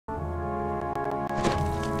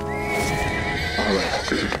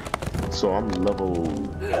So I'm level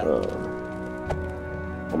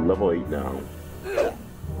 8 now.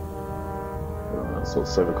 So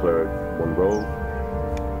 7 cleric, 1 rogue.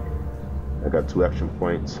 I got 2 action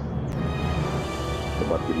points. I'm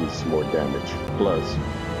about to give me some more damage. Plus,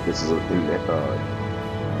 this is an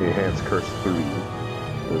enhanced curse 3,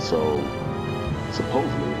 and so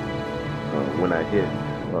supposedly, when I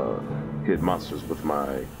hit monsters with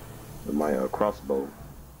my crossbow,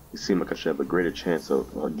 it seemed like I should have a greater chance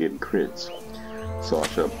of getting crits. So I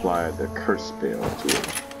should apply the curse spell to it.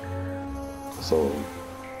 So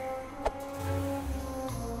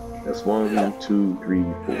that's 1, 2, 3,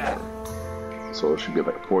 4. So it should be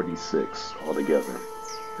like 4d6 altogether.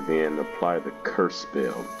 And then apply the curse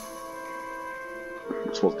spell.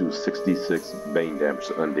 I'm supposed to do 66 bane damage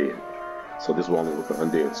to undead. So this will only work for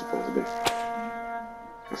undead, supposedly.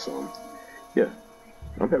 So yeah,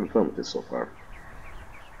 I'm having fun with this so far.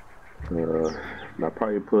 I'll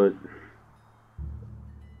probably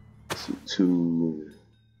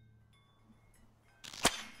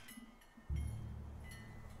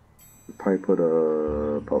put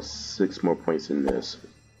about 6 more points in this.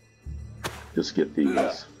 Just get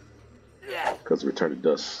these, because Return to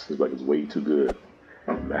Dust is like it's way too good.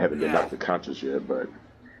 I haven't been knocked unconscious yet, but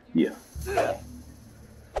yeah.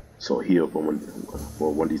 So heal for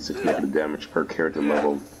 1d6 negative damage per character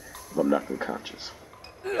level if I'm knocked unconscious.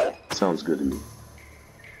 Sounds good to me.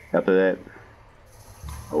 After that,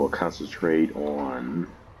 I will concentrate on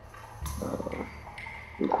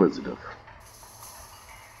Inquisitive.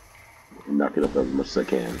 And knock it up as much as I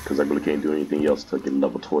can, because I really can't do anything else to get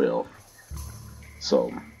level 12.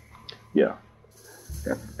 So, yeah.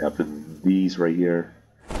 After these right here,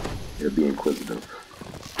 it'll be Inquisitive.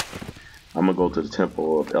 I'm gonna go to the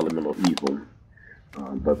Temple of Elemental Evil,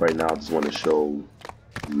 but right now I just want to show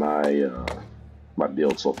my my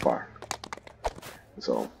build so far.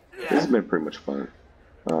 So this has been pretty much fun.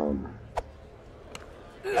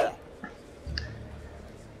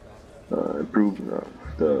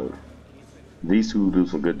 These two do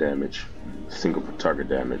some good damage, single target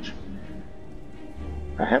damage.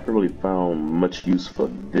 I haven't really found much use for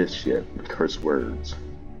this yet, curse words.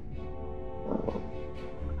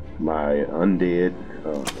 My undead,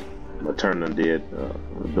 my turn undead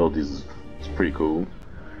abilities is pretty cool.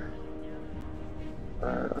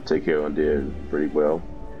 I take care of undead pretty well.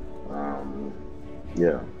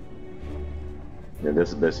 Yeah. And this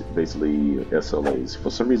is basically SLAs. For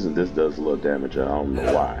some reason this does a little damage, I don't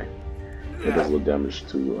know why. It does a little damage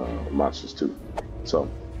to monsters too. So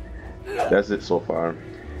that's it so far.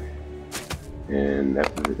 And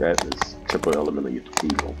after that is Temple Elemental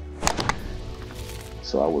Evil.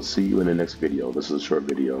 So I will see you in the next video. This is a short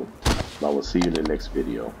video. I will see you in the next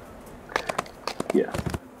video. Yeah.